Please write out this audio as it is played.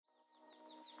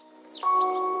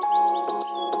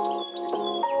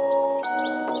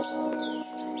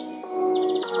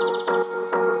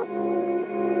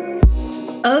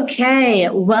Okay,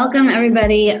 welcome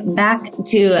everybody back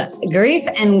to Grief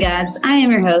and Guts. I am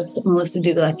your host, Melissa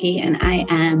Dugalecki, and I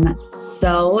am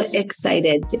so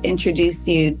excited to introduce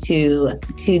you to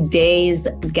today's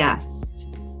guest.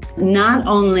 Not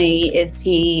only is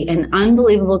he an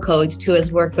unbelievable coach who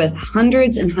has worked with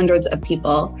hundreds and hundreds of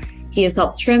people, he has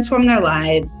helped transform their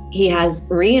lives. He has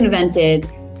reinvented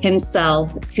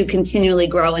himself to continually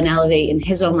grow and elevate in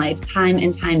his own life time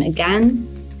and time again.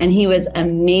 And he was a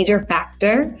major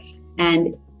factor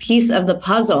and piece of the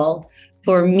puzzle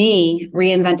for me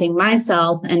reinventing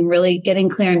myself and really getting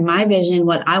clear in my vision,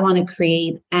 what I want to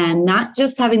create, and not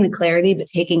just having the clarity, but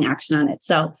taking action on it.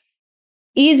 So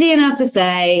easy enough to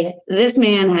say, this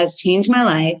man has changed my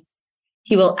life.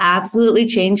 He will absolutely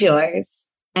change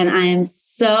yours. And I am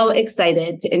so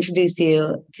excited to introduce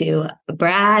you to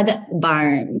Brad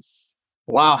Barnes.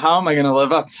 Wow, how am I going to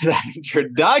live up to that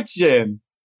introduction?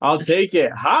 I'll take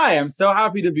it. Hi, I'm so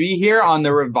happy to be here on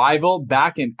the Revival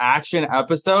Back in Action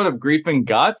episode of Grief and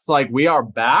Guts. Like, we are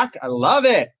back. I love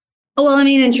it. Well,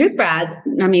 in truth, Brad,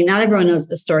 not everyone knows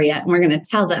the story yet, and we're going to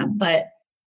tell them, but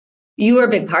you were a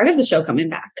big part of the show coming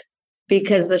back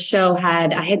because the show I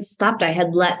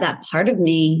had let that part of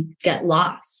me get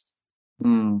lost.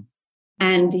 And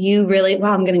you really,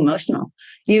 wow, I'm getting emotional.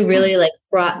 You really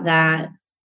brought that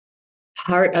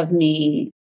part of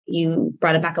me, you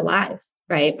brought it back alive.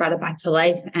 Right? Brought it back to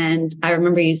life. And I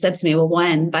remember you said to me, well,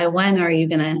 by when are you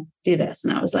going to do this?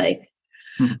 And I was like,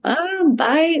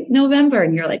 by November.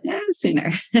 And you're like,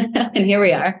 sooner. And here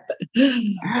we are.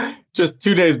 Just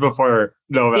 2 days before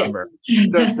November,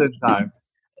 just in time.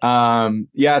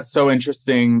 It's so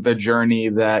interesting, the journey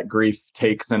that grief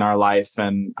takes in our life.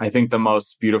 And I think the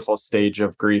most beautiful stage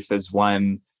of grief is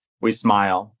when we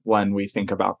smile, when we think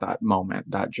about that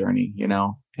moment, that journey,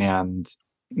 and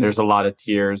there's a lot of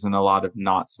tears and a lot of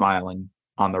not smiling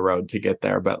on the road to get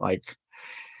there. But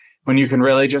when you can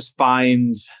really just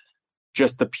find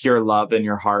just the pure love in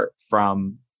your heart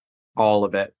from all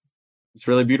of it, it's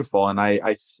really beautiful. And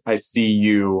I see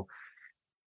you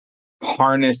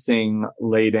harnessing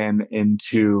Layden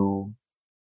into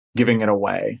giving it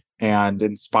away and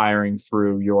inspiring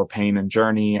through your pain and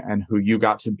journey and who you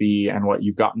got to be and what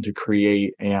you've gotten to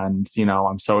create. And,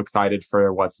 I'm so excited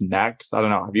for what's next. I don't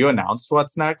know. Have you announced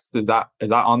what's next? Is that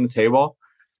on the table?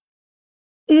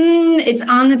 It's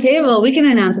on the table. We can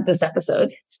announce it this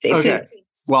episode. Stay tuned.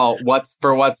 Well, what's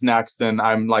next? And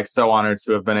I'm so honored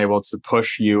to have been able to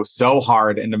push you so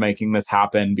hard into making this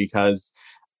happen because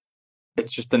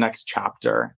it's just the next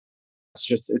chapter.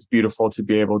 It's beautiful to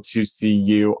be able to see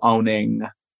you owning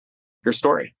your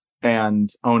story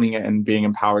and owning it and being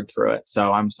empowered through it.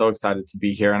 So I'm so excited to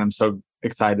be here. And I'm so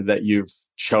excited that you've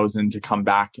chosen to come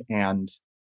back and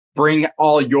bring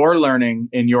all your learning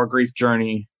in your grief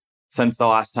journey since the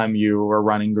last time you were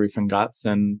running Grief and Guts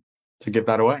and to give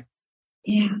that away.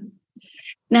 Yeah.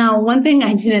 Now, one thing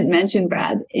I didn't mention,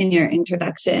 Brad, in your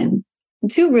introduction,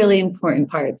 two really important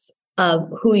parts of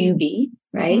who you be,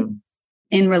 right?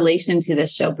 In relation to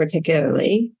this show,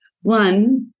 particularly.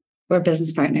 One, we're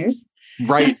business partners.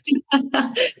 Right.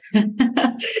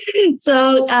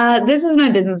 So this is my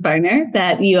business partner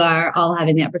that you are all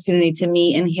having the opportunity to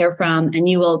meet and hear from, and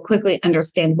you will quickly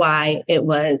understand why it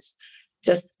was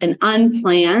just an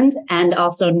unplanned and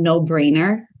also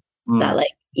no-brainer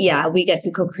that we get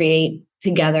to co-create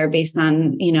together based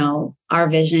on, our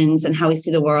visions and how we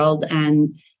see the world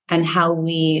and how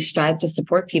we strive to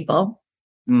support people.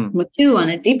 But two, on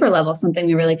a deeper level, something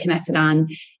we really connected on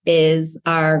is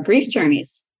our grief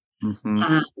journeys.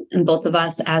 And both of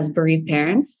us as bereaved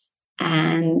parents.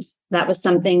 And that was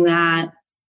something that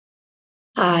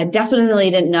I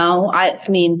definitely didn't know. I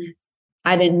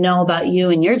didn't know about you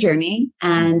and your journey.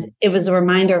 And it was a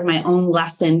reminder of my own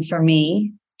lesson for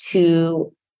me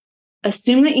to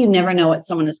assume that you never know what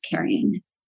someone is carrying.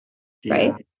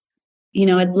 Right.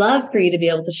 I'd love for you to be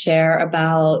able to share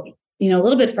about, a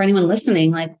little bit for anyone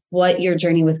listening, what your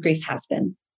journey with grief has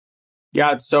been.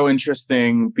 Yeah, it's so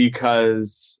interesting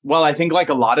because, I think like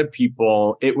a lot of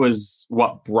people, it was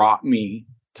what brought me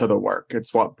to the work.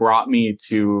 It's what brought me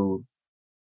to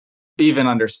even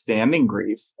understanding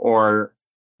grief, or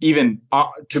even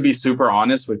to be super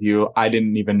honest with you, I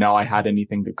didn't even know I had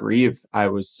anything to grieve. I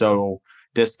was so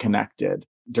disconnected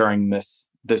during this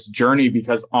journey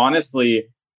because honestly,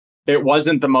 it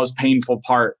wasn't the most painful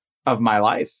part of my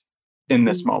life in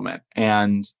this moment.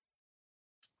 And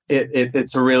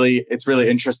it's really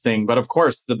interesting. But of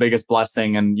course, the biggest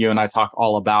blessing, and you and I talk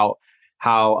all about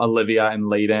how Olivia and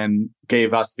Layden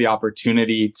gave us the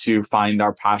opportunity to find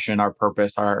our passion, our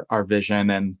purpose, our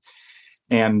vision,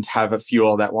 and have a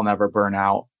fuel that will never burn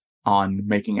out on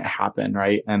making it happen,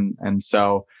 right? And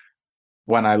so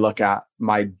when I look at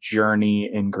my journey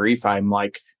in grief, I'm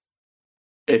like,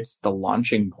 it's the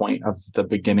launching point of the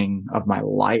beginning of my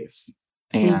life.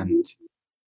 And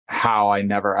how I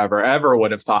never, ever, ever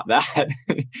would have thought that,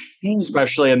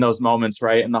 especially in those moments,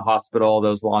 right? In the hospital,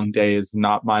 those long days,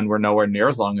 not mine were nowhere near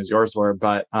as long as yours were,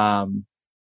 but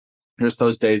there's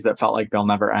those days that felt like they'll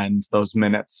never end. Those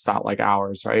minutes felt like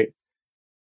hours, right?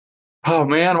 Oh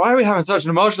man, why are we having such an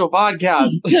emotional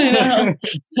podcast? I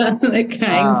know.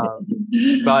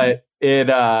 But it,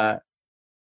 I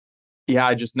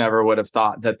just never would have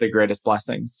thought that the greatest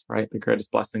blessings, right? The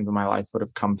greatest blessings of my life would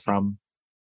have come from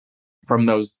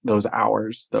those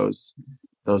hours, those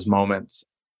moments.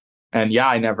 And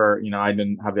I never, I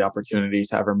didn't have the opportunity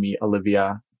to ever meet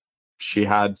Olivia. She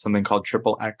had something called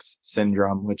triple X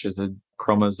syndrome, which is a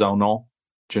chromosomal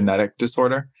genetic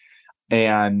disorder,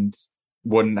 and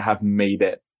wouldn't have made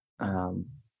it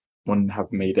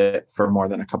for more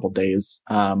than a couple days.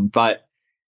 But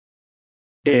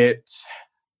it's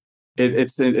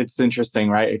interesting,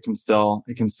 right? It can still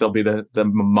be the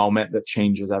moment that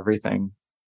changes everything.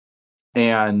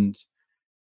 And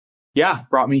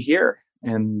brought me here.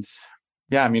 And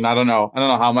I don't know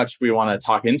how much we want to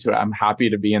talk into it. I'm happy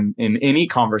to be in any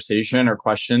conversation or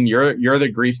question. You're the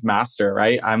grief master,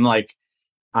 right? I'm like,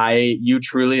 you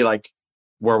truly like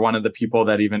were one of the people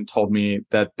that even told me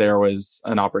that there was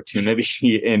an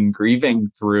opportunity in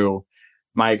grieving through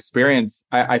my experience.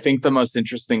 I think the most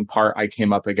interesting part I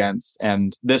came up against,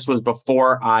 and this was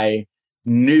before I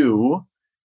knew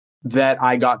that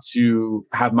I got to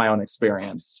have my own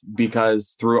experience,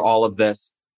 because through all of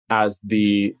this, as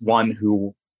the one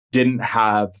who didn't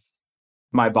have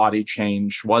my body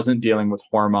change, wasn't dealing with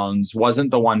hormones,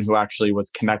 wasn't the one who actually was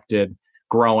connected,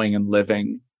 growing and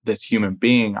living this human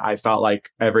being, I felt like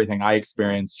everything I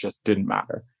experienced just didn't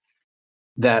matter.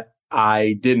 That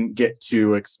I didn't get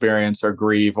to experience or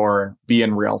grieve or be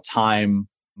in real time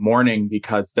mourning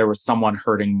because there was someone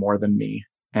hurting more than me.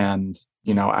 And,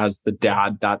 as the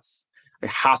dad, it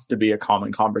has to be a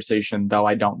common conversation, though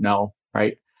I don't know,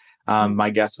 right? My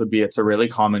guess would be it's a really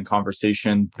common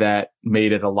conversation that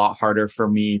made it a lot harder for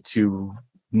me to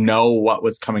know what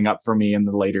was coming up for me in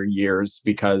the later years,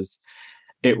 because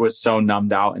it was so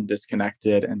numbed out and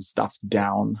disconnected and stuffed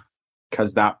down.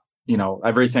 Because that,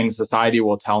 everything society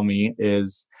will tell me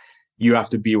is you have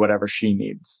to be whatever she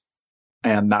needs.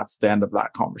 And that's the end of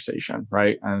that conversation,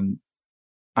 right? And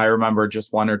I remember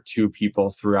just one or two people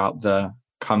throughout the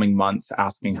coming months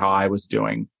asking how I was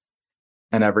doing.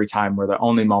 And every time were the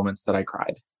only moments that I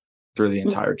cried through the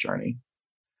entire journey.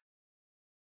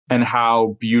 And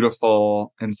how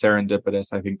beautiful and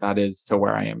serendipitous I think that is to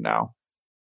where I am now,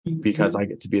 because I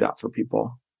get to be that for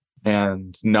people.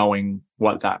 And knowing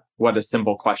what a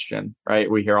simple question, right?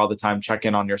 We hear all the time, check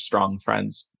in on your strong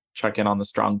friends, check in on the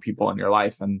strong people in your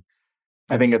life. And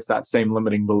I think it's that same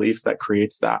limiting belief that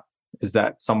creates that, is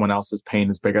that someone else's pain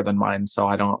is bigger than mine. So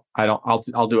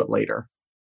I'll do it later.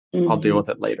 I'll deal with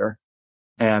it later.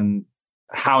 And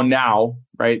how now,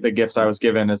 right? The gift I was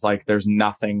given is like, there's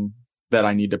nothing that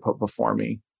I need to put before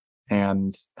me.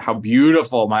 And how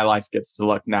beautiful my life gets to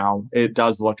look now. It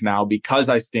does look now, because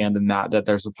I stand in that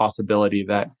there's a possibility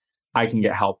that I can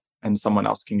get help and someone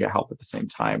else can get help at the same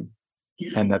time.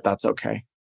 And that's okay.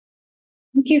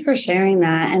 Thank you for sharing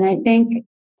that. And I think,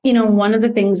 one of the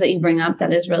things that you bring up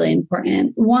that is really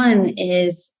important, one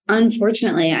is,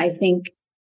 unfortunately, I think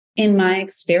in my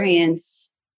experience,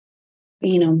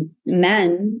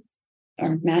 men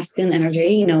or masculine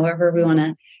energy, wherever we want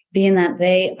to be in that,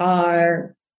 they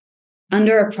are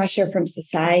under a pressure from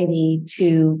society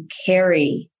to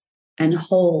carry and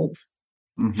hold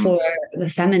for the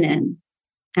feminine.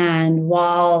 And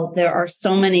while there are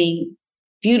so many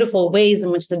beautiful ways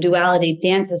in which the duality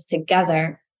dances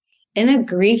together, in a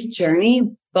grief journey,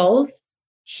 both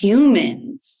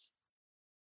humans,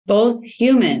 the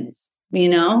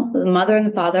mother and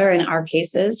the father in our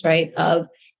cases, right, of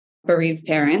bereaved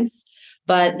parents,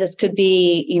 but this could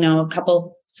be, a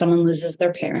couple, someone loses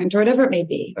their parent or whatever it may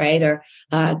be, right? Or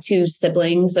two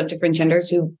siblings of different genders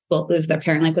who both lose their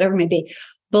parent, like whatever it may be.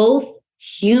 Both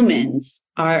humans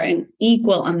are in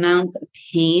equal amounts of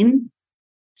pain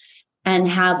and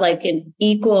have like an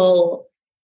equal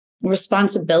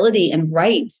responsibility and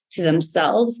right to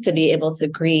themselves to be able to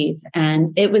grieve.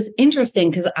 And it was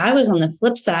interesting because I was on the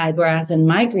flip side, whereas in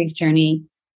my grief journey,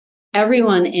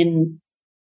 everyone in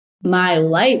my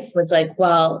life was like,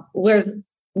 well,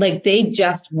 they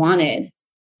just wanted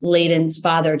Layden's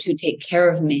father to take care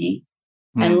of me.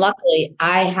 And luckily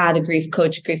I had a grief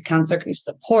coach, grief counselor, grief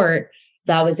support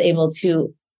that was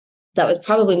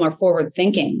probably more forward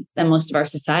thinking than most of our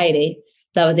society,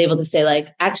 that was able to say, like,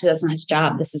 actually, that's not his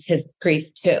job. This is his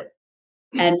grief too.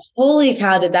 And holy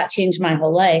cow, did that change my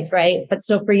whole life, right? But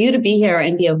so for you to be here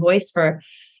and be a voice for,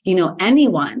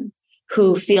 anyone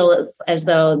who feels as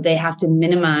though they have to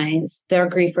minimize their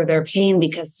grief or their pain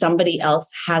because somebody else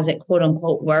has it, quote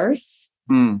unquote, worse,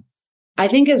 I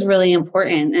think is really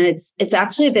important. And it's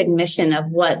actually a big mission of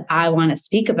what I want to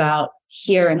speak about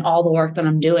here and all the work that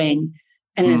I'm doing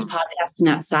in this podcast and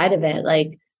outside of it.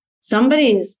 Like,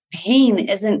 somebody's pain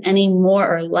isn't any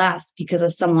more or less because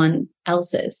of someone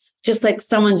else's, just like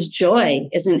someone's joy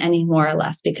isn't any more or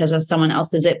less because of someone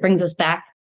else's. It brings us back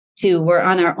to we're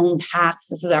on our own paths.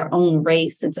 This is our own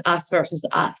race. It's us versus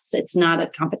us. It's not a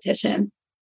competition.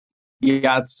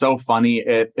 Yeah, it's so funny.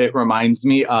 It reminds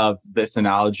me of this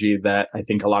analogy that I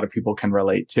think a lot of people can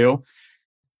relate to.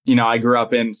 I grew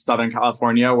up in Southern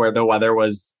California where the weather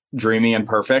was dreamy and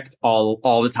perfect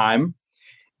all the time.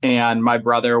 And my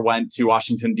brother went to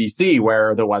Washington, D.C.,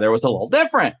 where the weather was a little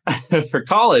different for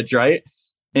college, right?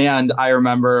 And I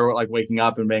remember like waking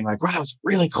up and being like, wow, it's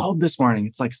really cold this morning.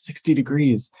 It's like 60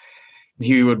 degrees. And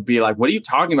he would be like, what are you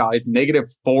talking about? It's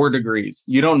 -4 degrees.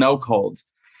 You don't know cold.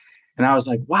 And I was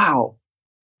like, wow,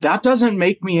 that doesn't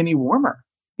make me any warmer.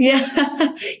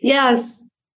 Yeah. Yes.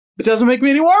 It doesn't make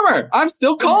me any warmer. I'm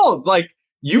still cold. Like,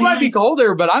 you might be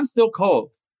colder, but I'm still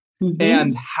cold.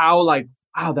 And how like,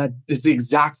 wow, that is the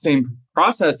exact same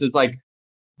process. Is like,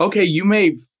 okay, you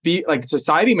may be like,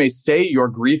 society may say your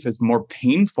grief is more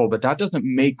painful, but that doesn't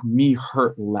make me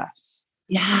hurt less.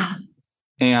 Yeah.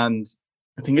 And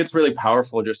I think it's really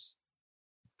powerful just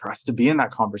for us to be in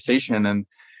that conversation. And,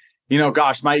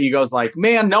 gosh, my ego's like,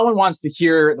 man, no one wants to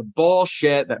hear the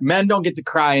bullshit that men don't get to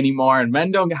cry anymore and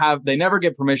men they never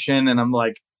get permission. And I'm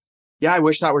like, yeah, I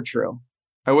wish that were true.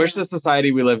 I wish the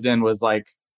society we lived in was like,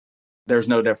 there's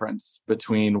no difference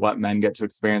between what men get to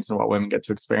experience and what women get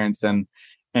to experience. And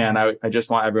I just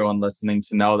want everyone listening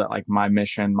to know that like my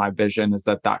mission, my vision is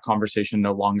that conversation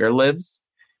no longer lives.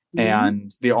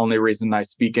 And the only reason I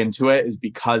speak into it is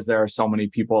because there are so many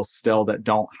people still that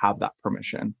don't have that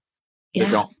permission, that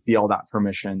don't feel that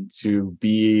permission to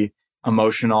be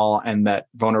emotional, and that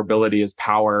vulnerability is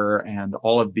power, and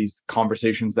all of these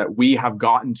conversations that we have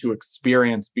gotten to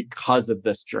experience because of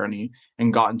this journey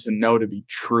and gotten to know to be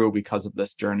true because of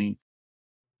this journey.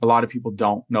 A lot of people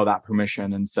don't know that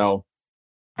permission. And so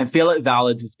I feel it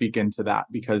valid to speak into that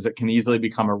because it can easily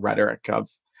become a rhetoric of,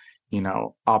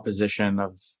 opposition,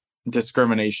 of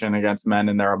discrimination against men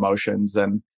and their emotions.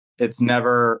 And it's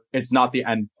not the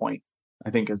end point,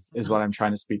 I think is what I'm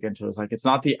trying to speak into. Is like, it's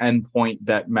not the end point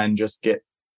that men just get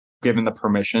given the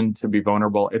permission to be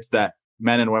vulnerable. It's that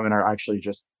men and women are actually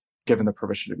just given the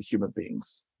permission to be human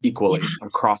beings equally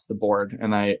across the board.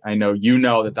 And I know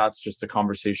that that's just a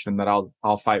conversation that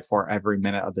I'll fight for every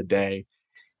minute of the day,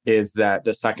 is that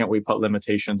the second we put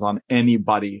limitations on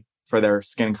anybody for their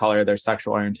skin color, their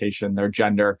sexual orientation, their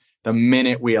gender, the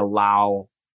minute we allow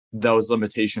those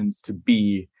limitations to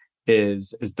be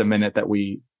is the minute that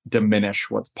we diminish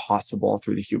what's possible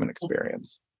through the human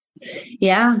experience.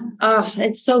 Yeah. Oh,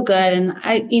 it's so good. And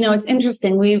it's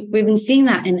interesting. We've been seeing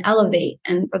that in Elevate.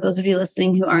 And for those of you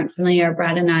listening who aren't familiar,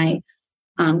 Brad and I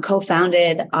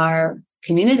co-founded our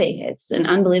community. It's an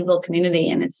unbelievable community,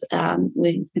 and it's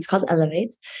called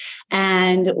Elevate.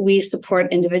 And we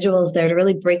support individuals there to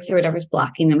really break through whatever's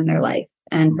blocking them in their life.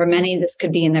 And for many, this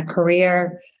could be in their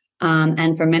career.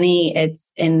 And for many,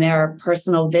 it's in their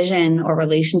personal vision or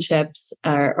relationships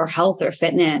or health or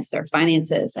fitness or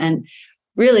finances. And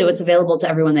really what's available to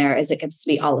everyone there is it gets to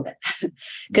be all of it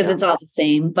because it's all the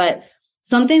same. But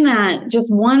something that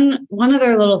just one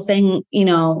other little thing,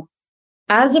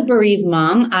 as a bereaved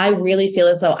mom, I really feel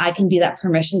as though I can be that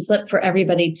permission slip for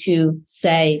everybody to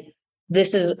say,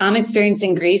 I'm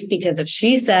experiencing grief, because if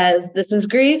she says this is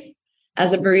grief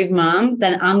as a bereaved mom,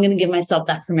 then I'm going to give myself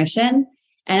that permission.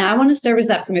 And I want to serve as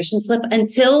that permission slip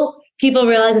until people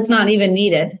realize it's not even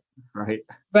needed. Right.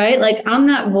 Right. Like, I'm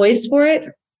that voice for it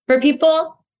for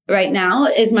people right now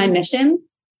is my mission.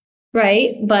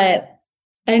 Right.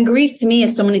 And grief to me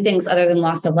is so many things other than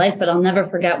loss of life, but I'll never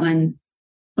forget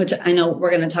which I know we're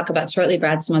going to talk about shortly,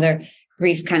 Brad, some other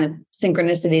grief kind of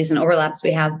synchronicities and overlaps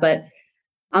we have, but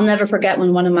I'll never forget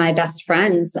when one of my best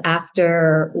friends,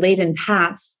 after Layden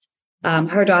passed,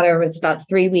 her daughter was about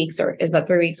 3 weeks older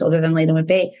than Layden would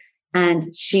be. And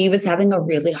she was having a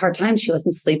really hard time. She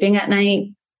wasn't sleeping at night.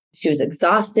 She was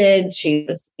exhausted. She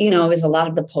was, it was a lot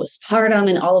of the postpartum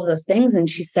and all of those things. And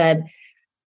she said,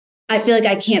 I feel like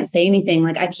I can't say anything.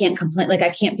 Like, I can't complain. Like, I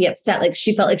can't be upset. Like,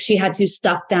 she felt like she had to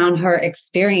stuff down her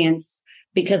experience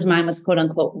because mine was quote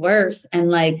unquote worse. And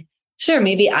like, sure,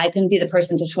 maybe I couldn't be the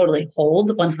person to totally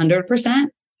hold 100%,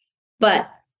 but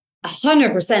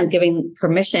 100% giving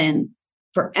permission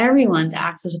for everyone to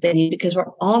access what they need because we're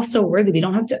all so worthy. We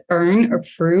don't have to earn or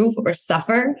prove or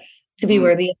suffer to be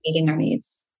worthy of meeting our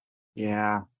needs.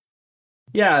 Yeah.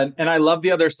 Yeah. And I love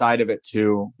the other side of it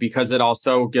too, because it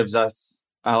also gives us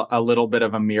a little bit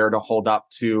of a mirror to hold up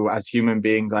to. As human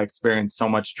beings, I experience so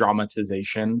much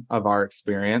dramatization of our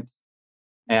experience.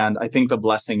 And I think the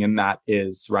blessing in that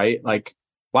is, right? Like,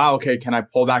 wow, okay, can I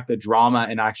pull back the drama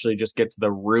and actually just get to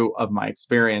the root of my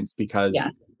experience because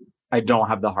I don't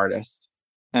have the hardest.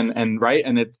 And right.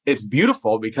 And it's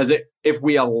beautiful because if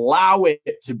we allow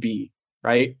it to be,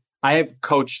 right. I have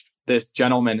coached this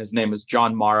gentleman. His name is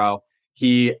John Morrow.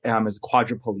 He is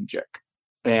quadriplegic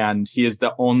and he is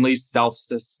the only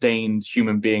self-sustained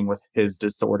human being with his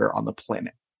disorder on the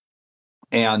planet.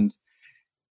 And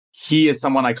he is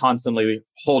someone I constantly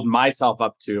hold myself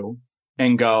up to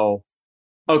and go,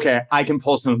 okay, I can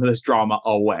pull some of this drama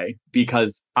away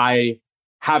because I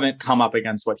haven't come up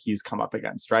against what he's come up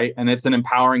against, right? And it's an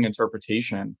empowering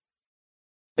interpretation.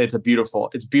 It's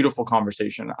beautiful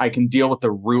conversation. I can deal with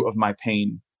the root of my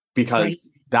pain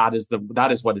because that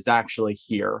is what is actually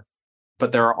here.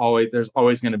 But there's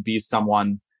always going to be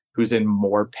someone who's in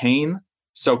more pain.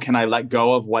 So can I let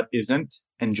go of what isn't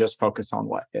and just focus on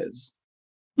what is?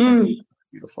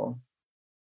 Beautiful.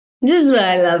 This is what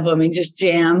I love when we just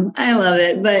jam. I love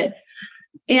it.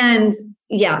 And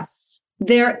yes,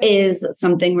 there is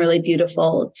something really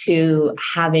beautiful to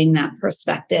having that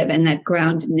perspective and that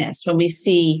groundedness when we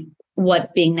see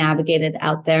what's being navigated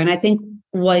out there. And I think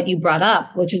what you brought up,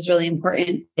 which is really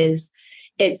important, is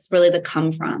it's really the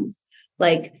come from.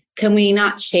 Like, can we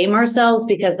not shame ourselves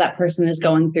because that person is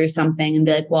going through something and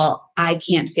be like, well, I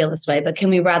can't feel this way, but can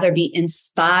we rather be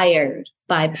inspired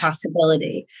by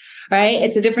possibility, right?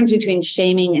 It's a difference between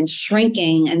shaming and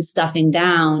shrinking and stuffing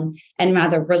down and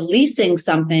rather releasing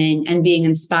something and being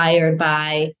inspired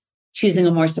by choosing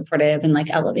a more supportive and like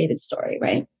elevated story,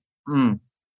 right?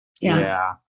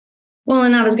 Yeah. Well,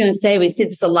 and I was going to say, we see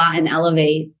this a lot in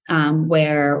Elevate,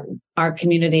 where our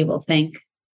community will think,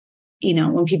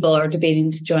 when people are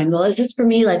debating to join, well, is this for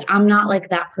me? Like, I'm not like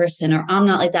that person, or I'm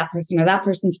not like that person, or that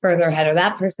person's further ahead, or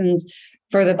that person's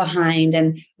further behind.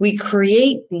 And we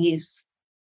create these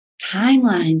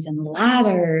timelines and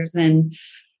ladders. And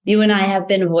you and I have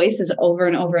been voices over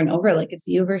and over and over, like it's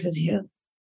you versus you.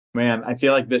 Man, I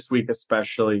feel like this week,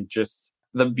 especially, just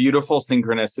the beautiful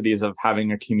synchronicities of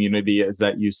having a community is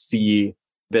that you see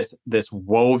this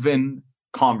woven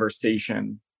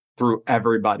conversation through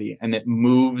everybody, and it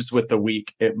moves with the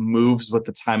week, it moves with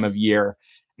the time of year,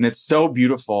 and it's so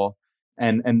beautiful.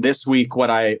 And this week,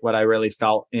 what I really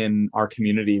felt in our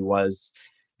community was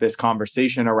this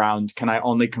conversation around, can I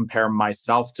only compare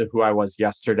myself to who I was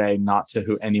yesterday, not to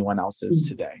who anyone else is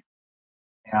today?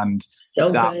 And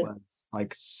that was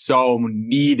like so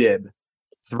needed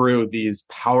through these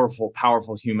powerful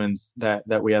humans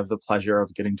that we have the pleasure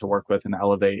of getting to work with and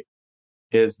elevate,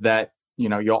 is that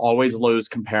you'll always lose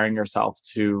comparing yourself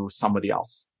to somebody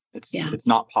else. It's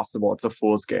not possible. It's a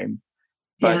fool's game.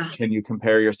 But can you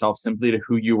compare yourself simply to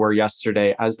who you were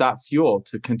yesterday as that fuel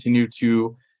to continue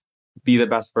to be the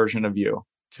best version of you,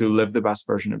 to live the best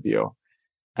version of you?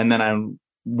 And then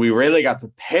we really got to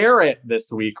pair it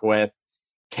this week with,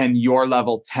 can your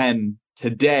level 10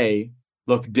 today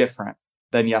look different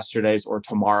than yesterday's or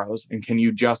tomorrow's? And can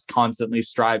you just constantly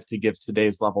strive to give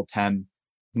today's level 10,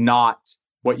 not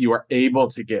what you were able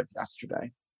to give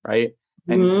yesterday, right?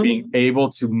 And being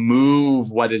able to move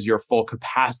what is your full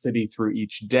capacity through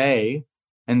each day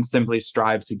and simply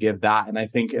strive to give that. And I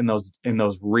think in those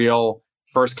real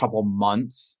first couple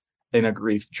months in a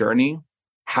grief journey,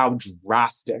 how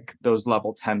drastic those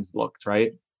level 10s looked,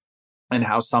 right? And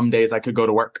how some days I could go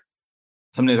to work.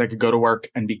 Some days I could go to work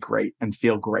and be great and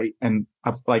feel great. And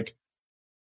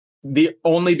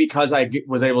only because I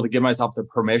was able to give myself the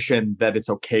permission that it's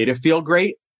okay to feel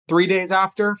great 3 days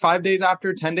after, 5 days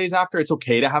after, 10 days after, it's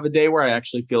okay to have a day where I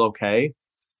actually feel okay,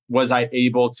 was I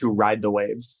able to ride the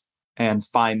waves and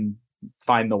find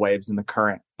the waves in the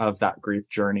current of that grief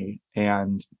journey.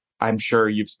 And I'm sure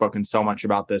you've spoken so much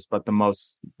about this, but the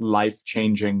most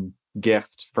life-changing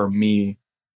gift for me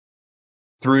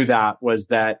through that was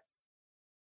that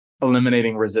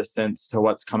eliminating resistance to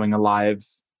what's coming alive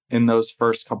in those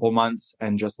first couple months,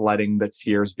 and just letting the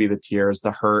tears be the tears,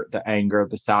 the hurt, the anger,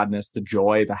 the sadness, the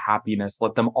joy, the happiness,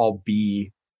 let them all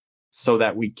be, so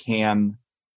that we can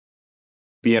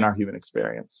be in our human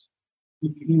experience.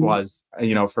 Was,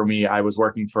 for me, I was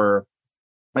working for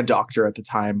a doctor at the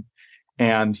time,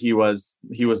 and he was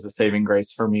the saving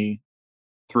grace for me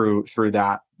through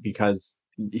that, because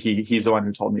he's the one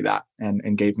who told me that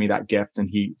and gave me that gift. And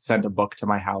he sent a book to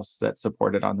my house that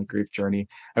supported on the grief journey.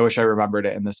 I wish I remembered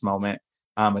it in this moment.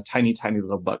 a tiny, tiny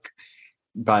little book.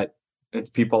 But it's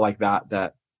people like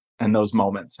that, and those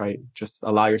moments, right? Just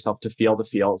allow yourself to feel the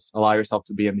feels, allow yourself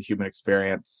to be in the human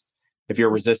experience. If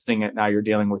you're resisting it, now you're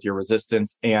dealing with your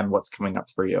resistance and what's coming up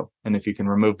for you. And if you can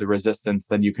remove the resistance,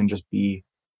 then you can just be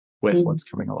with what's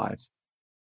coming alive.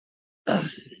 Oh,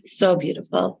 so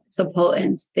beautiful, so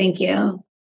potent. Thank you.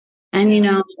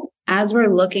 And, as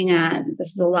we're looking at,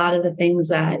 this is a lot of the things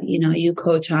that, you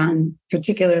coach on,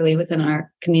 particularly within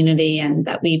our community, and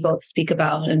that we both speak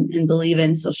about and believe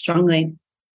in so strongly.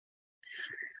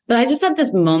 But I just had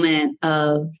this moment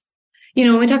of,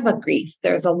 when we talk about grief,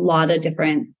 there's a lot of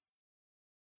different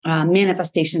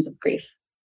manifestations of grief,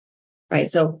 right?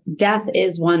 So death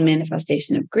is one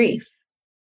manifestation of grief,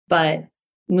 but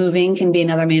moving can be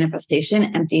another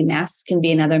manifestation. Empty nest can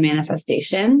be another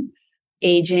manifestation.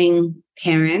 Aging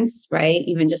parents, right?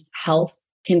 Even just health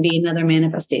can be another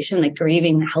manifestation, like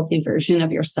grieving the healthy version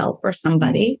of yourself or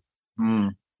somebody.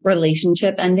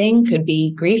 Relationship ending could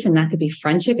be grief, and that could be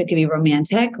friendship. It could be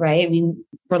romantic, right? I mean,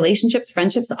 relationships,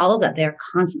 friendships, all of that, they're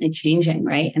constantly changing,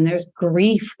 right? And there's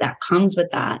grief that comes with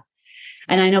that.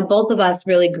 And I know both of us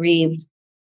really grieved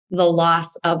the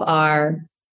loss of our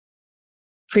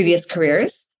previous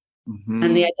careers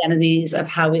and the identities of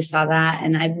how we saw that.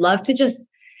 And I'd love to just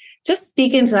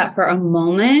speak into that for a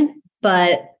moment.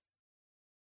 But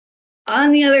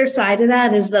on the other side of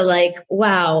that is the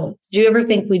wow, did you ever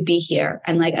think we'd be here?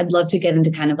 And I'd love to get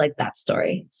into kind of that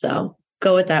story. So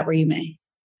go with that where you may.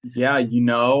 Yeah.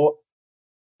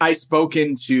 I spoke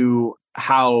into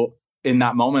how in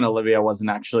that moment, Olivia wasn't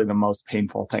actually the most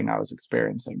painful thing I was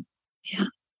experiencing. Yeah.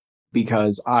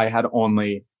 Because I had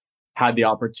only had the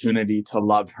opportunity to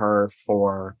love her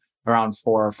for around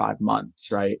 4 or 5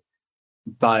 months, right?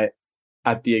 But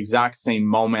at the exact same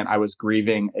moment, I was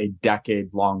grieving a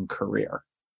decade-long career.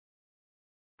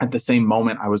 At the same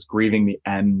moment, I was grieving the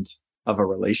end of a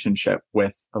relationship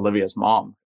with Olivia's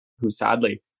mom, who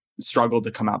sadly struggled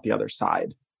to come out the other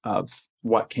side of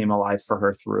what came alive for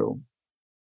her through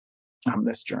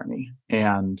this journey.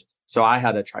 And so I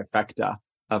had a trifecta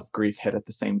of grief hit at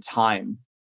the same time.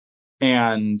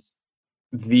 And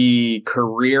the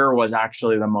career was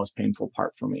actually the most painful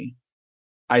part for me.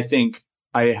 I think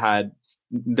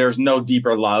there's no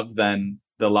deeper love than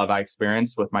the love I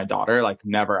experienced with my daughter.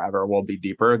 Never ever will be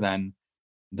deeper than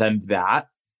that.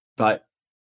 But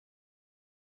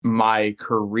my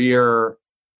career,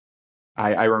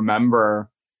 I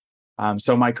remember,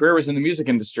 so my career was in the music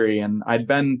industry, and I'd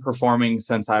been performing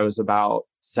since I was about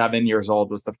 7 years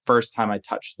old. Was the first time I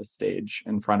touched the stage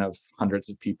in front of hundreds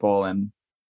of people, and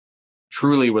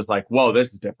truly was whoa,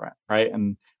 this is different. Right.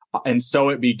 And so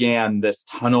it began this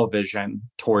tunnel vision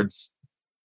towards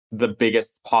the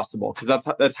biggest possible, because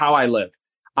that's how I live.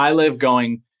 I live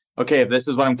going, okay, if this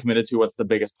is what I'm committed to, what's the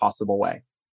biggest possible way?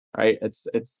 Right. It's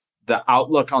the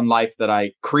outlook on life that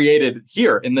I created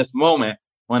here in this moment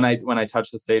when I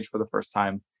touched the stage for the first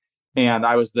time. And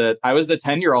I was the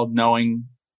 10-year-old knowing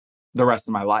the rest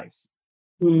of my life.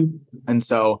 And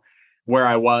so where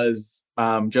I was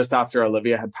just after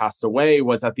Olivia had passed away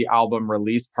was at the album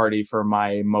release party for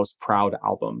my Most Proud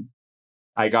album.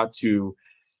 I got to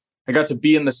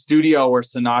be in the studio where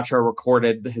Sinatra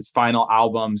recorded his final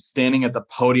album, standing at the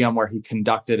podium where he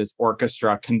conducted his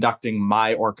orchestra, conducting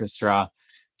my orchestra,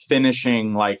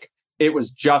 finishing. It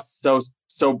was just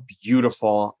so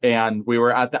beautiful. And we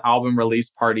were at the album release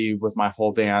party with my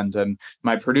whole band and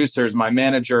my producers, my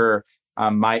manager,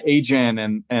 my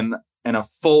agent, and a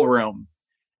full room.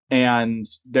 And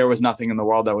there was nothing in the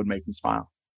world that would make me smile.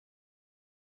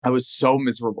 I was so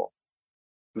miserable.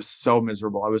 It was so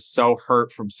miserable. I was so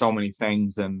hurt from so many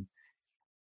things. And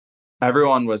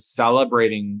everyone was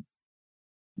celebrating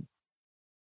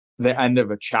the end of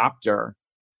a chapter,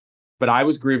 but I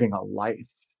was grieving a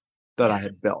life that I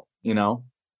had built,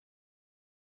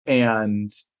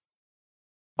 and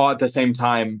all at the same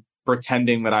time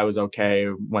pretending that I was okay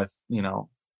with,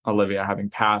 Olivia having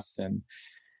passed and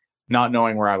not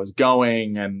knowing where I was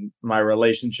going, and my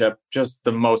relationship, just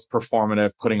the most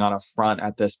performative, putting on a front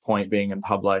at this point, being in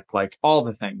public, all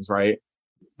the things, right?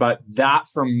 But that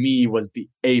for me was the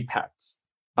apex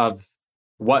of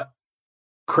what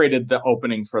created the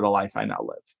opening for the life I now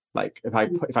live.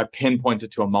 If I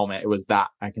pinpointed to a moment, it was that.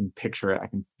 I can picture it. I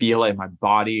can feel it in my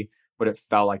body, what it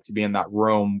felt like to be in that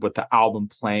room with the album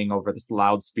playing over this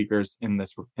loudspeakers in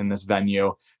this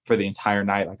venue for the entire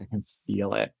night. I can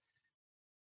feel it.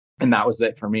 And that was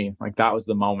it for me. That was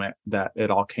the moment that it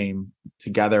all came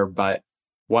together. But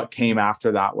what came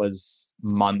after that was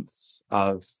months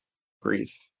of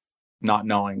grief, not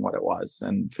knowing what it was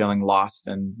and feeling lost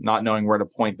and not knowing where to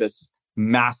point this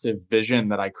massive vision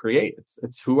that I create.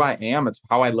 It's who I am. It's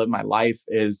how I live my life.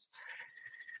 Is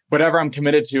whatever I'm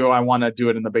committed to, I want to do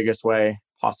it in the biggest way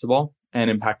possible and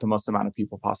impact the most amount of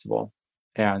people possible.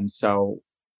 And so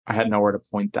I had nowhere to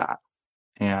point that.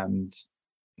 And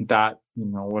that,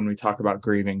 when we talk about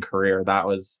grieving career,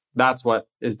 that's what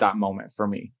is that moment for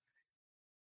me.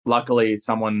 Luckily,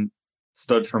 someone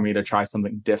stood for me to try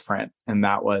something different. And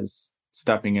that was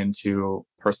stepping into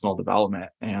personal development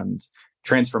and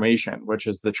transformation, which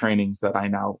is the trainings that I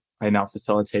now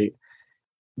facilitate,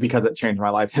 because it changed my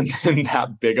life in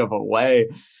that big of a way.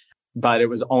 But it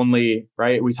was only,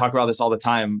 right? We talk about this all the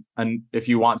time. And if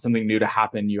you want something new to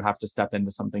happen, you have to step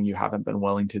into something you haven't been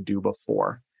willing to do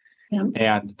before. Yeah.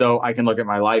 And though I can look at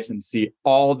my life and see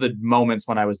all the moments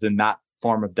when I was in that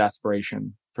form of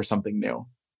desperation for something new,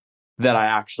 that I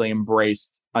actually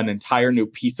embraced an entire new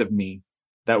piece of me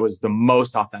that was the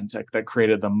most authentic, that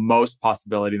created the most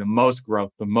possibility, the most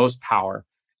growth, the most power,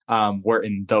 were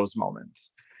in those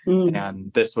moments.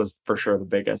 And this was for sure the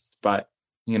biggest, but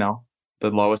the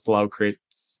lowest low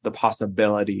creates the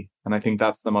possibility. And I think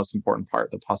that's the most important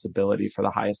part, the possibility for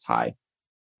the highest high,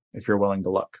 if you're willing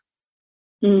to look.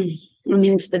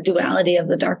 It's the duality of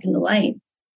the dark and the light.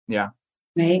 Yeah.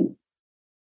 Right.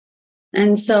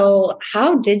 And so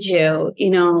how did you,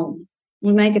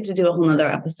 we might get to do a whole nother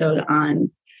episode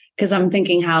on, because I'm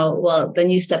thinking then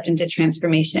you stepped into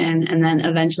transformation, and then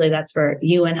eventually that's where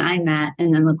you and I met,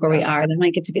 and then look where we are. That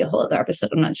might get to be a whole other episode.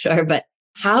 I'm not sure, but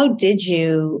how did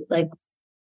you,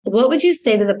 what would you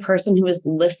say to the person who is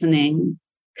listening,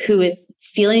 who is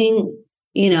feeling,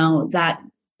 that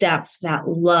depth, that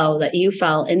low that you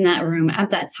felt in that room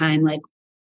at that time,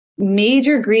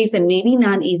 major grief, and maybe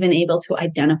not even able to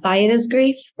identify it as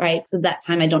grief, right? So that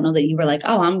time, I don't know that you were like,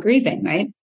 oh, I'm grieving, right?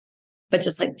 But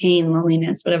just pain,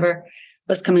 loneliness, whatever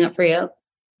was coming up for you.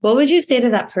 What would you say to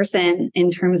that person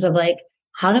in terms of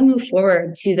how to move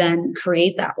forward to then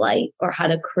create that light, or how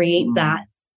to create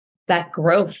that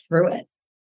growth through it?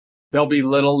 There'll be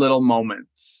little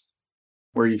moments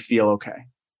where you feel okay.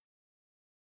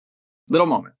 Little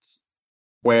moments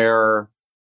where,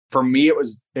 for me, it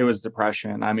was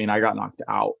depression. I got knocked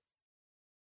out.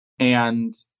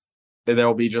 And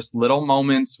there'll be just little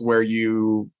moments where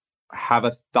you have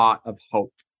a thought of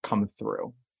hope come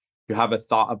through. You have a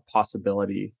thought of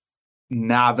possibility,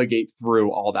 navigate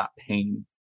through all that pain.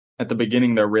 At the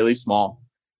beginning, they're really small.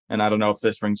 And I don't know if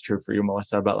this rings true for you,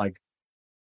 Melissa, but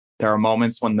there are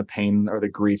moments when the pain or the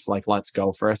grief lets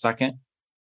go for a second.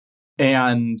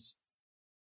 And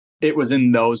it was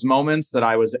in those moments that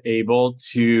I was able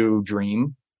to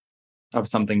dream of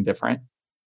something different.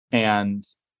 And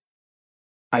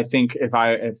I think if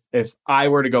I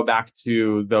were to go back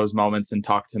to those moments and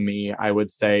talk to me, I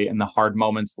would say, in the hard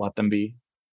moments, let them be.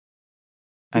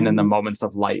 And in the moments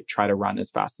of light, try to run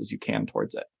as fast as you can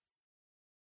towards it.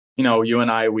 You and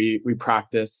I, we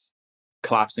practice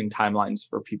collapsing timelines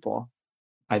for people.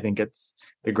 I think it's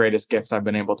the greatest gift I've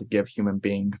been able to give human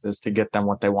beings, is to get them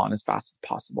what they want as fast as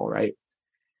possible, right?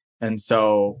 And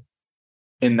so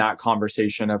in that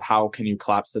conversation of how can you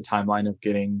collapse the timeline of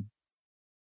getting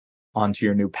onto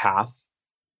your new path,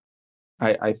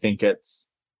 I think it's,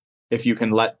 if you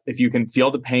can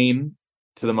feel the pain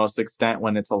to the most extent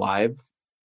when it's alive,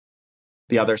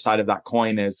 the other side of that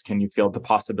coin is, can you feel the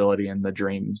possibility and the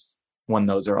dreams when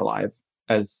those are alive,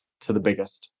 as to the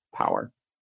biggest power?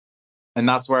 And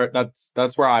that's where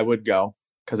I would go,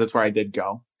 because it's where I did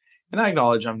go. And I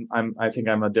acknowledge I think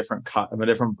I'm a different I'm a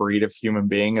different breed of human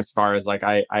being, as far as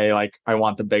I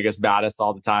want the biggest, baddest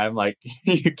all the time.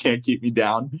 You can't keep me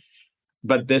down.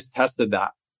 But this tested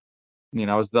that. It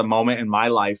was the moment in my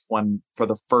life when, for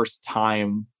the first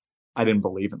time, I didn't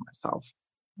believe in myself.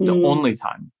 The only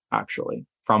time, actually,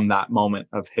 from that moment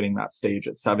of hitting that stage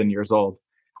at 7 years old,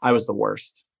 I was the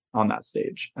worst on that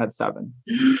stage at 7.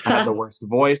 I had the worst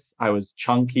voice. I was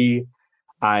chunky.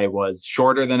 I was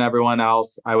shorter than everyone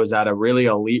else. I was at a really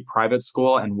elite private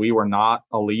school, and we were not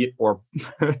elite, or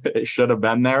it should have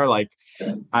been there.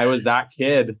 I was that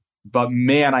kid, but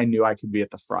man, I knew I could be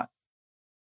at the front.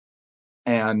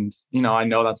 And, I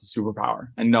know that's a superpower.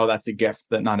 I know that's a gift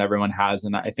that not everyone has.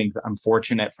 And I think that I'm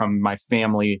fortunate from my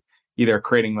family, either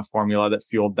creating the formula that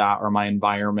fueled that, or my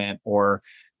environment, or,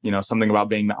 something about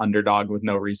being the underdog with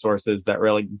no resources that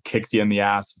really kicks you in the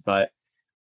ass. But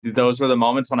those were the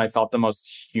moments when I felt the most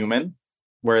human,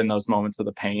 were in those moments of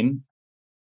the pain.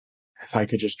 If I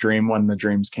could just dream when the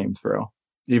dreams came through,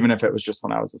 even if it was just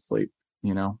when I was asleep,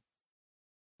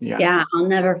 Yeah, I'll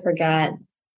never forget,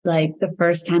 the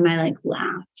first time I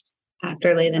laughed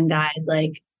after Layden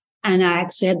died, and I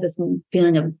actually had this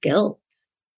feeling of guilt.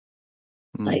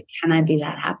 Can I be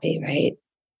that happy? Right.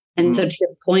 And so to your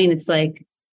point, it's like,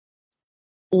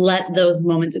 let those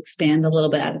moments expand a little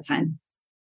bit at a time.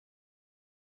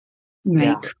 Right.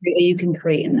 Yeah. You can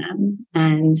create in them.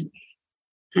 And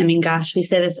I mean, gosh, we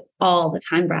say this all the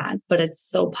time, Brad, but it's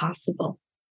so possible.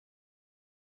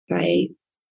 Right.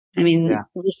 I mean,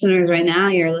 listeners, right now,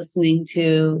 you're listening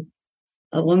to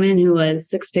a woman who was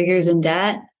 6 figures in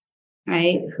debt,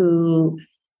 right? Who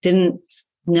didn't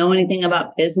know anything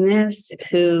about business,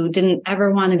 who didn't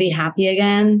ever want to be happy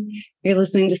again. You're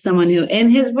listening to someone who, in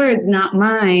his words, not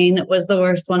mine, was the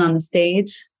worst one on the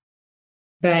stage.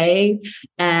 Right.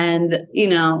 And,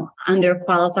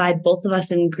 underqualified, both of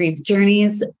us in grief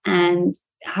journeys, and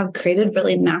have created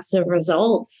really massive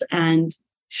results and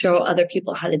show other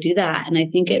people how to do that. And I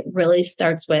think it really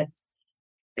starts with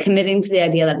committing to the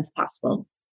idea that it's possible.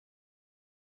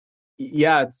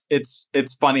 Yeah, it's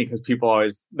funny because people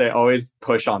always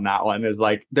push on that one, is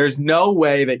like, there's no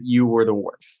way that you were the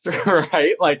worst,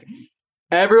 right? Like,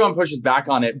 everyone pushes back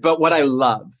on it. But what I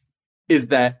love is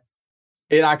that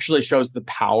it actually shows the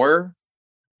power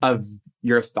of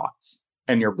your thoughts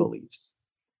and your beliefs.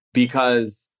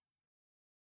 Because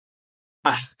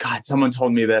God, someone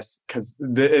told me this because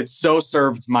it so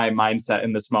served my mindset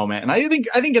in this moment. And I think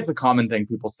it's a common thing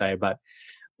people say, but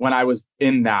when I was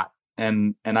in that,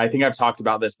 and I think I've talked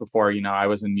about this before, I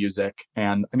was in music,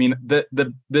 and I mean,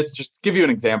 this, just give you an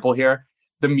example here.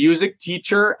 The music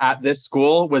teacher at this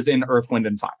school was in Earth, Wind,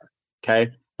 and Fire.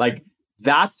 Okay. Like,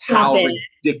 that's how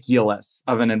ridiculous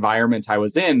of an environment I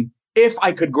was in. If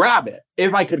I could grab it,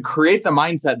 if I could create the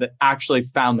mindset that actually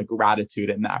found the gratitude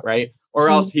in that, right? Or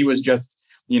else he was just,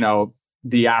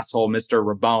 the asshole Mr.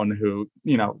 Rabone who,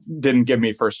 didn't give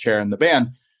me first chair in the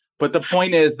band. But the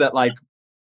point is that, like,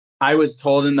 I was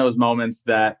told in those moments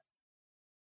that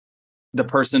the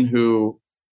person who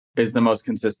is the most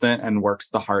consistent and works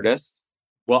the hardest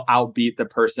will outbeat the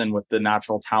person with the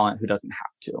natural talent who doesn't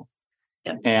have to.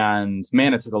 Yep. And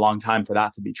man, it took a long time for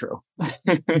that to be true.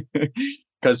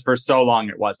 Because for so long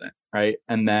it wasn't, right?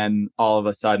 And then all of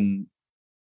a sudden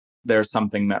there's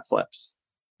something that flips.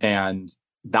 And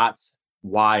that's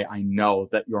why I know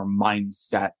that your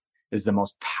mindset is the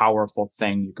most powerful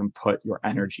thing you can put your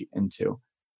energy into.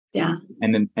 Yeah.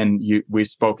 We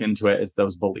spoke into it as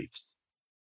those beliefs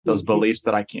beliefs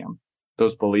that I can,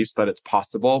 those beliefs that it's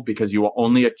possible, because you will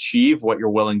only achieve what you're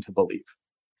willing to believe.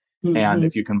 Mm-hmm. And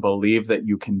if you can believe that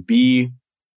you can be, I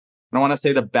don't want to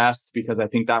say the best because I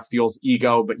think that feels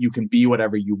ego, but you can be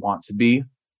whatever you want to be.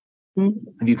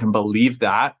 Mm-hmm. If you can believe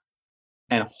that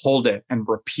and hold it and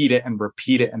repeat it and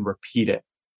repeat it and repeat it,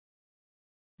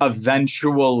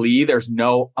 eventually there's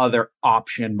no other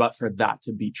option but for that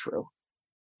to be true.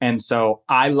 And so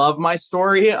I love my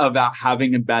story about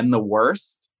having been the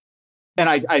worst. And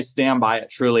I stand by it.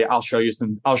 Truly, I'll show you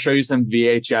some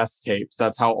VHS tapes.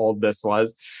 That's how old this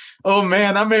was. Oh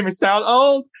man, that made me sound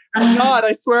old. Oh God,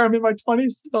 I swear I'm in my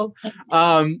 20s still.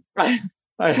 I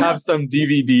have some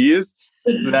DVDs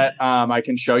that I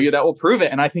can show you that will prove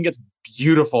it. And I think it's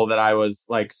beautiful that I was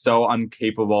like so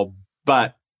incapable,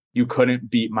 but you couldn't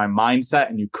beat my mindset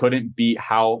and you couldn't beat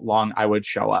how long I would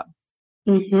show up.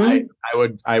 Mm-hmm.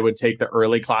 I would take the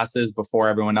early classes before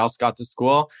everyone else got to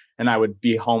school, and I would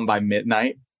be home by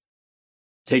midnight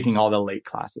taking all the late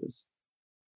classes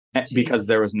because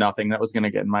there was nothing that was going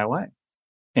to get in my way.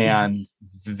 And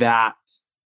that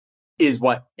is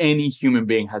what any human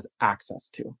being has access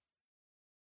to.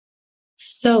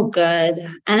 So good.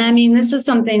 And I mean, this is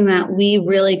something that we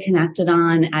really connected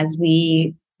on as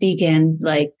we began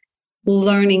like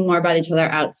learning more about each other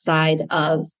outside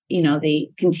of, the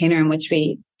container in which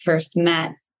we first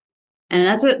met. And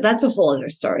that's a whole other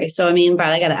story. So, I mean,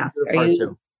 Brad, I got to ask, are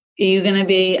you going to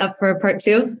be up for a part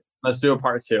 2? Let's do a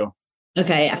part 2.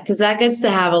 Okay. Because that gets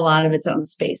to have a lot of its own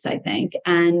space, I think.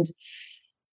 And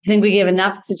I think we gave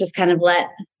enough to just kind of let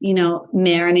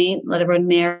everyone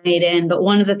marinate in. But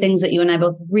one of the things that you and I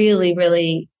both really,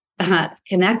 really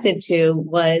connected to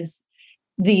was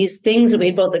these things that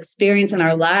we both experienced in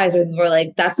our lives where we were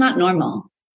like, that's not normal.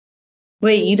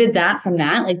 Wait, you did that from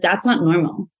that? Like, that's not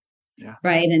normal. Yeah.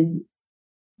 Right. And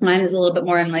mine is a little bit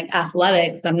more in like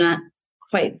athletics. I'm not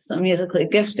quite so musically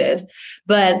gifted,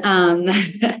 but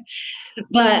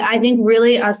but I think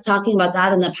really us talking about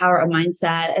that and the power of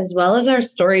mindset, as well as our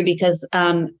story, because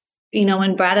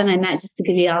when Brad and I met, just to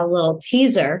give you all a little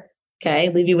teaser, okay,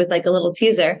 leave you with like a little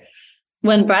teaser.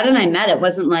 When Brad and I met, it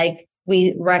wasn't like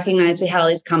we recognized we had all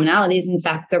these commonalities. In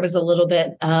fact, there was a little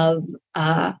bit of,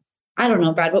 I don't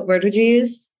know, Brad, what word would you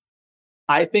use?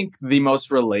 I think the most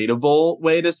relatable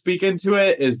way to speak into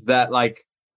it is that like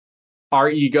our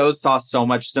egos saw so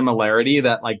much similarity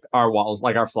that like our walls,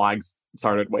 like our flags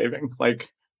started waving. Like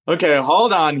okay,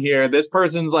 hold on here. This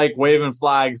person's like waving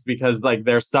flags because like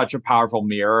they're such a powerful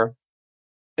mirror.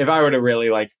 If I were to really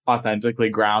like authentically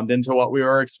ground into what we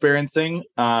were experiencing,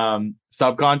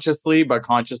 subconsciously, but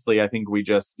consciously, I think we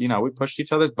just, we pushed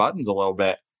each other's buttons a little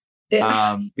bit.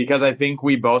 Yeah. Because I think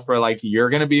we both were like, you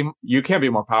can't be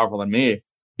more powerful than me.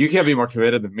 You can't be more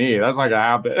committed than me. That's not gonna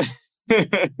happen.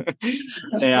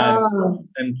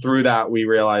 and through that, we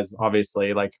realized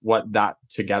obviously like what that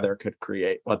together could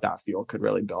create, what that field could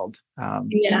really build.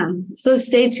 Yeah. So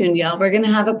stay tuned, y'all. We're going to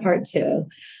have a part 2.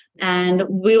 And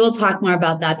we will talk more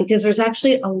about that because there's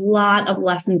actually a lot of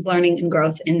lessons learning and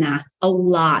growth in that. A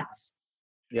lot.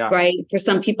 Yeah. Right. For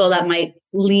some people that might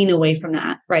lean away from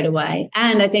that right away.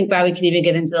 And I think, Brad, we could even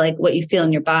get into like what you feel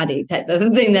in your body type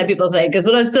of thing that people say. Because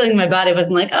what I was feeling in my body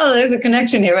wasn't like, oh, there's a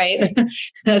connection here, right?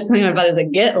 I was feeling my body was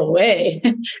like, get away.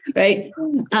 Right.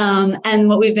 And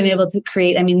what we've been able to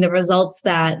create, I mean, the results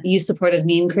that you supported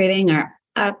me in creating are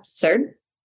absurd.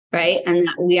 Right. And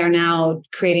that we are now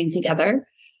creating together.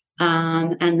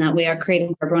 And that we are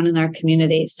creating for everyone in our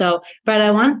community. So, Brad,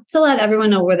 I want to let everyone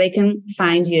know where they can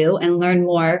find you and learn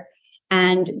more.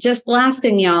 And just last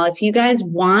thing, y'all, if you guys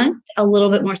want a little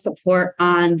bit more support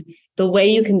on the way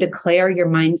you can declare your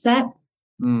mindset,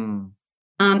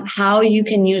 how you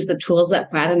can use the tools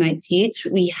that Brad and I teach,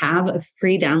 we have a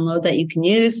free download that you can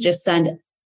use. Just send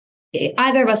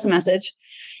either of us a message,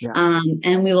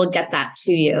 and we will get that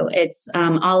to you. It's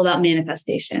all about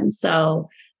manifestation. So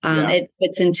it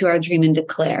fits into our dream and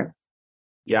declare.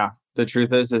 Yeah. The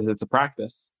truth is it's a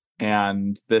practice.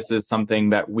 And this is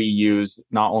something that we use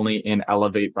not only in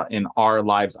Elevate, but in our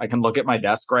lives. I can look at my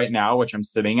desk right now, which I'm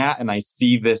sitting at, and I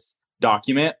see this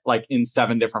document like in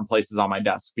 7 different places on my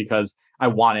desk because I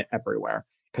want it everywhere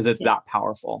because it's that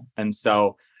powerful. And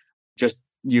so just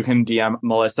you can DM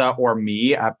Melissa or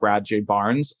me at Brad J.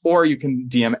 Barnes, or you can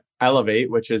DM Elevate,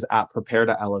 which is at Prepare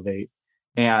to Elevate.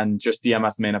 And just DM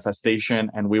us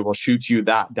manifestation and we will shoot you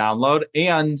that download,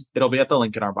 and it'll be at the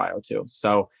link in our bio too.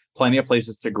 So plenty of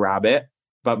places to grab it.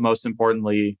 But most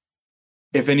importantly,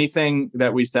 if anything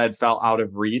that we said fell out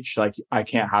of reach, like I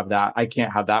can't have that. I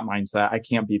can't have that mindset. I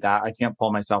can't be that. I can't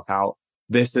pull myself out.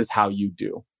 This is how you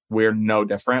do. We're no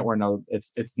different.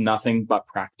 It's nothing but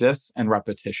practice and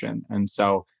repetition. And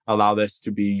so allow this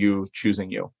to be you choosing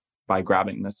you by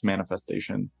grabbing this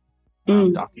manifestation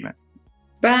document.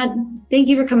 Brad, thank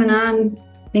you for coming on.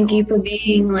 Thank you for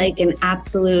being like an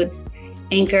absolute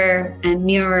anchor and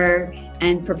mirror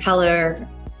and propeller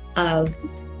of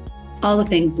all the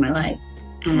things in my life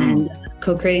and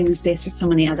co-creating the space for so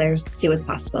many others to see what's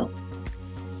possible.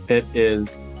 It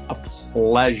is a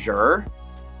pleasure.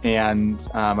 And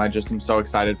I just am so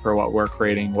excited for what we're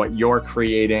creating, what you're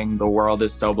creating. The world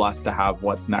is so blessed to have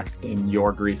what's next in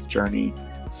your grief journey.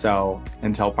 So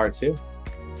until part 2. All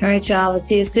right, y'all. We'll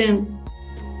see you soon.